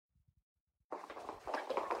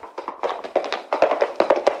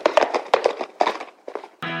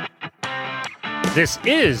This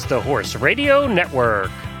is the Horse Radio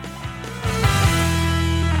Network.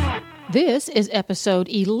 This is episode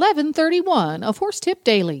 1131 of Horse Tip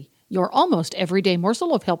Daily, your almost everyday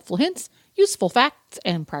morsel of helpful hints, useful facts,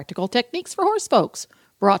 and practical techniques for horse folks.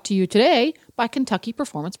 Brought to you today by Kentucky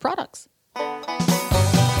Performance Products.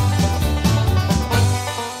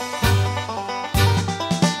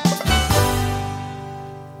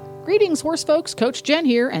 Greetings, horse folks. Coach Jen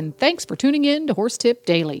here, and thanks for tuning in to Horse Tip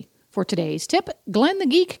Daily. For today's tip, Glenn the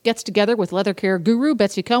Geek gets together with leather care guru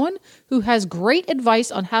Betsy Cohen, who has great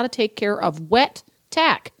advice on how to take care of wet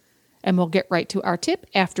tack. And we'll get right to our tip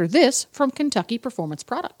after this from Kentucky Performance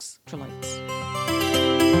Products.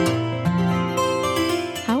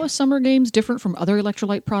 How is Summer Games different from other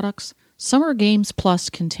electrolyte products? Summer Games Plus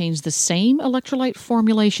contains the same electrolyte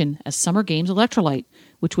formulation as Summer Games Electrolyte,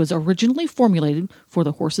 which was originally formulated for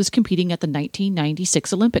the horses competing at the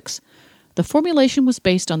 1996 Olympics. The formulation was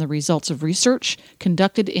based on the results of research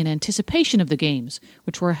conducted in anticipation of the Games,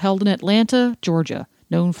 which were held in Atlanta, Georgia,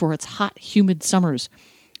 known for its hot, humid summers.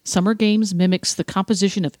 Summer Games mimics the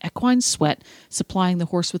composition of equine sweat, supplying the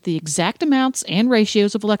horse with the exact amounts and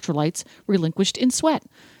ratios of electrolytes relinquished in sweat.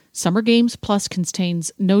 Summer Games Plus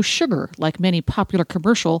contains no sugar, like many popular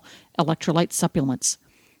commercial electrolyte supplements.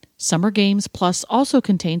 Summer Games Plus also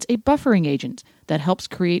contains a buffering agent that helps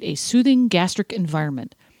create a soothing gastric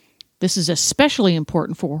environment. This is especially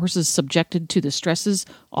important for horses subjected to the stresses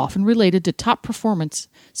often related to top performance,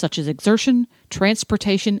 such as exertion,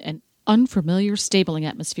 transportation, and unfamiliar stabling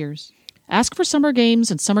atmospheres. Ask for Summer Games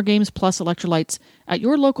and Summer Games Plus electrolytes at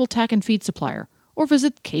your local tack and feed supplier, or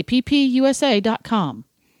visit kppusa.com.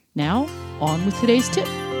 Now, on with today's tip.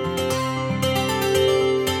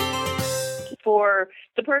 For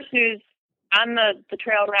the person who's on the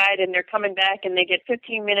trail ride and they're coming back and they get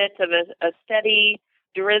 15 minutes of a steady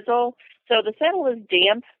drizzle. So the saddle is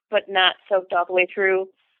damp, but not soaked all the way through.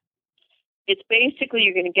 It's basically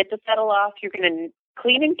you're going to get the saddle off. You're going to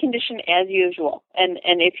clean and condition as usual. And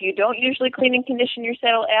if you don't usually clean and condition your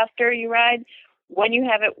saddle after you ride, when you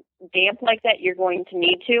have it damp like that, you're going to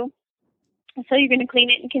need to. So you're going to clean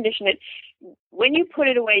it and condition it. When you put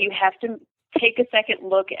it away, you have to take a second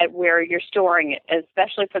look at where you're storing it,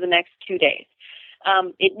 especially for the next 2 days.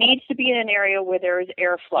 It needs to be in an area where there is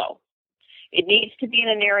airflow. It needs to be in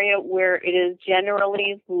an area where it is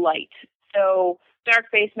generally light. So dark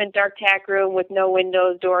basement, dark tack room with no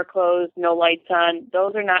windows, door closed, no lights on,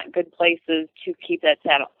 those are not good places to keep that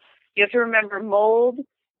saddle. You have to remember mold,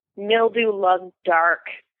 mildew loves dark,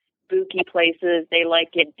 spooky places. They like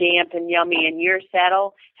it damp and yummy, and your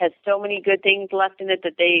saddle has so many good things left in it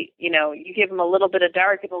that you give them a little bit of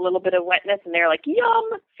dark and a little bit of wetness, and they're like,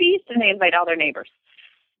 yum, feast, and they invite all their neighbors.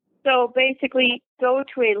 So basically, go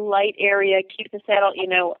to a light area, keep the saddle,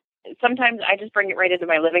 sometimes I just bring it right into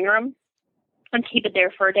my living room and keep it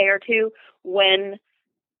there for a day or two when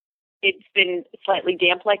it's been slightly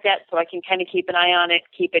damp like that, so I can kind of keep an eye on it,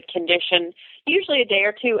 keep it conditioned, usually a day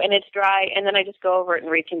or two, and it's dry, and then I just go over it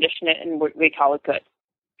and recondition it, and we call it good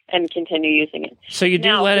and continue using it. So you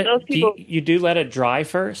do let it dry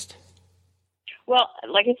first? Well,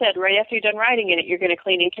 like I said, right after you're done riding in it, you're going to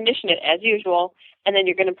clean and condition it as usual, and then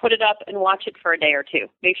you're going to put it up and watch it for a day or two.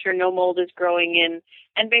 Make sure no mold is growing in,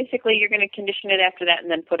 and basically you're going to condition it after that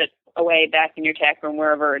and then put it away back in your tack room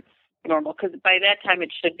wherever it's normal, because by that time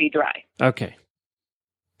it should be dry. Okay.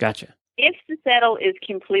 Gotcha. If the saddle is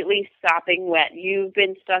completely sopping wet, you've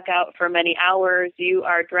been stuck out for many hours, you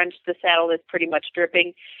are drenched, the saddle is pretty much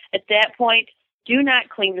dripping, at that point, do not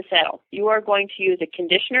clean the saddle. You are going to use a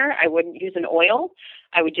conditioner. I wouldn't use an oil.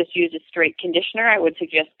 I would just use a straight conditioner. I would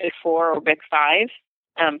suggest Bic 4 or Bic 5,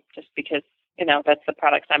 just because, that's the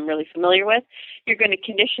products I'm really familiar with. You're going to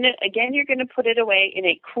condition it. Again, you're going to put it away in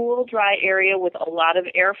a cool, dry area with a lot of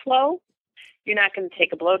airflow. You're not going to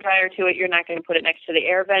take a blow dryer to it. You're not going to put it next to the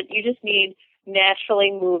air vent. You just need naturally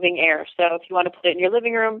moving air. So if you want to put it in your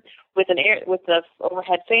living room with the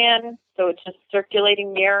overhead fan, so it's just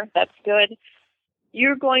circulating the air, that's good.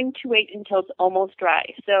 You're going to wait until it's almost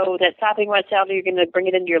dry. So that sopping wet saddle, you're going to bring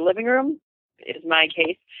it into your living room, is my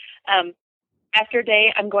case. After a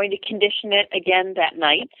day, I'm going to condition it again that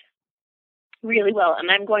night really well. And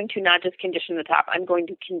I'm going to not just condition the top. I'm going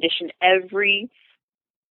to condition every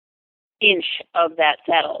inch of that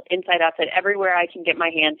saddle, inside, outside, everywhere I can get my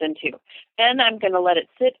hands into. Then I'm going to let it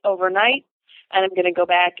sit overnight, and I'm going to go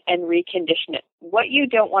back and recondition it. What you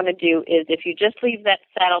don't want to do is if you just leave that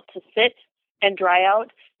saddle to sit and dry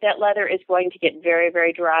out, that leather is going to get very,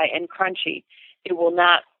 very dry and crunchy. It will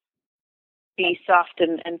not be soft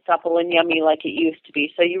and supple and yummy like it used to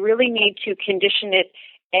be. So you really need to condition it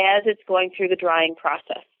as it's going through the drying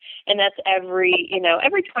process. And that's every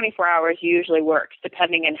 24 hours usually works,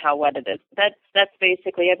 depending on how wet it is. That's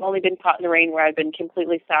basically, I've only been caught in the rain where I've been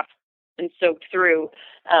completely soft and soaked through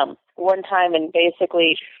one time, and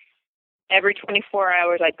basically every 24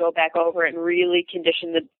 hours I'd go back over and really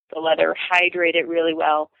condition the leather, hydrate it really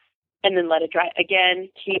well, and then let it dry. Again,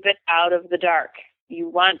 keep it out of the dark. You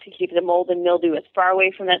want to keep the mold and mildew as far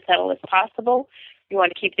away from that saddle as possible. You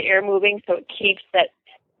want to keep the air moving so it keeps that,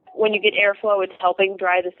 when you get airflow, it's helping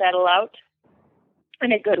dry the saddle out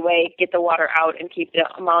in a good way, get the water out and keep the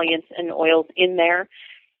emollients and oils in there.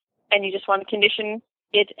 And you just want to condition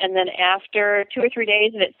it, and then after 2 or 3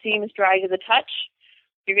 days and it seems dry to the touch,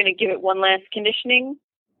 you're going to give it one last conditioning.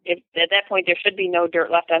 If at that point there should be no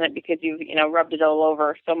dirt left on it because you've rubbed it all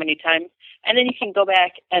over so many times, and then you can go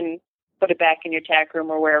back and put it back in your tack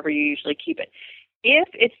room or wherever you usually keep it. If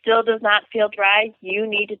it still does not feel dry, you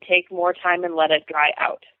need to take more time and let it dry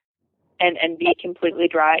out and be completely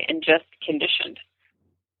dry and just conditioned.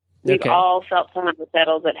 Okay. We've all felt some of the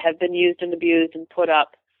saddles that have been used and abused and put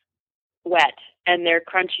up wet, and they're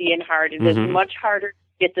crunchy and hard. It is much harder to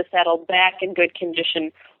get the saddle back in good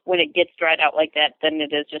condition when it gets dried out like that than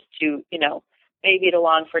it is just to, baby it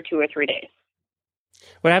along for 2 or 3 days.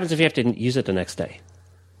 What happens if you have to use it the next day?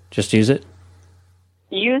 Just use it?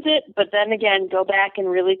 Use it, but then again, go back and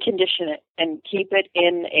really condition it and keep it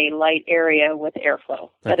in a light area with airflow.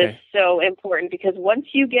 That is so important, because once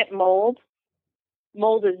you get mold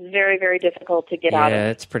is very, very difficult to get out of. Yeah,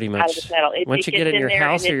 it's pretty much. Out of the saddle. Once you get it in your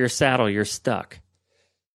house or your saddle, you're stuck.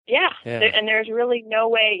 Yeah. And there's really no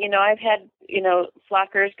way. I've had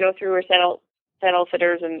flockers go through, or saddle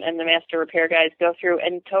fitters and the master repair guys go through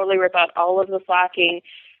and totally rip out all of the flocking.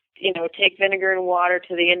 Take vinegar and water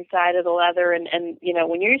to the inside of the leather. And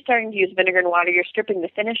when you're starting to use vinegar and water, you're stripping the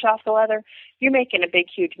finish off the leather. You're making a big,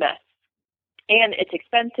 huge mess. And it's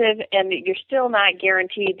expensive, and you're still not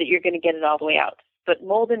guaranteed that you're going to get it all the way out. But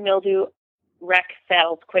mold and mildew wreck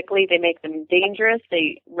saddles quickly. They make them dangerous.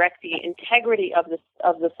 They wreck the integrity of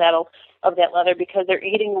the saddle, of that leather, because they're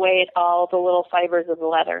eating away at all the little fibers of the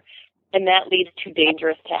leather. And that leads to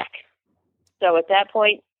dangerous tack. So at that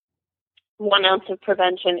point, 1 ounce of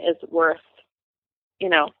prevention is worth,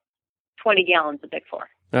 20 gallons of Bic 4.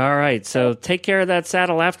 All right. So take care of that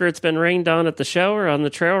saddle after it's been rained on at the show or on the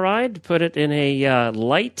trail ride. Put it in a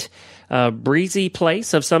light, breezy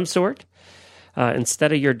place of some sort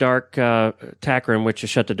instead of your dark tack room, which you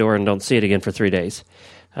shut the door and don't see it again for 3 days.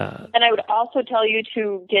 And I would also tell you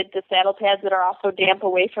to get the saddle pads that are also damp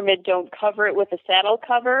away from it. Don't cover it with a saddle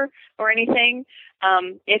cover or anything.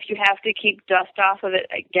 If you have to keep dust off of it,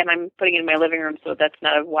 again, I'm putting it in my living room, so that's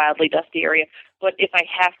not a wildly dusty area. But if I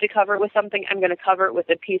have to cover it with something, I'm going to cover it with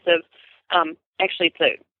a piece of, actually it's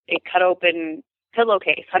a cut open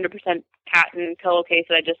pillowcase, 100% cotton pillowcase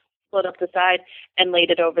that I just split up the side and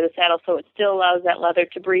laid it over the saddle, so it still allows that leather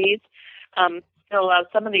to breathe. It allows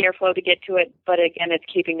some of the airflow to get to it, but again, it's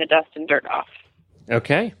keeping the dust and dirt off.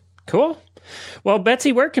 Okay, cool. Well,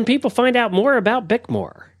 Betsy, where can people find out more about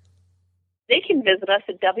Bicmore? They can visit us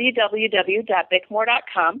at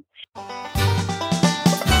www.bicmore.com.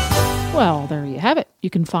 Well, there you have it. You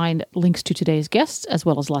can find links to today's guests, as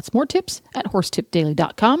well as lots more tips, at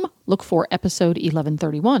horsetipdaily.com. Look for episode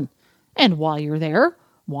 1131. And while you're there,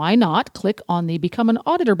 why not click on the Become an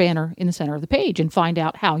Auditor banner in the center of the page and find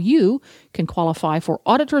out how you can qualify for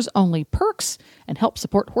auditors-only perks and help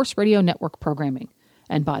support Horse Radio Network programming.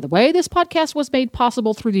 And by the way, this podcast was made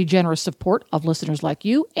possible through the generous support of listeners like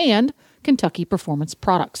you and Kentucky Performance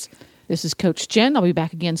Products. This is Coach Jen. I'll be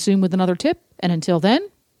back again soon with another tip. And until then,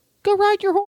 go ride your horse.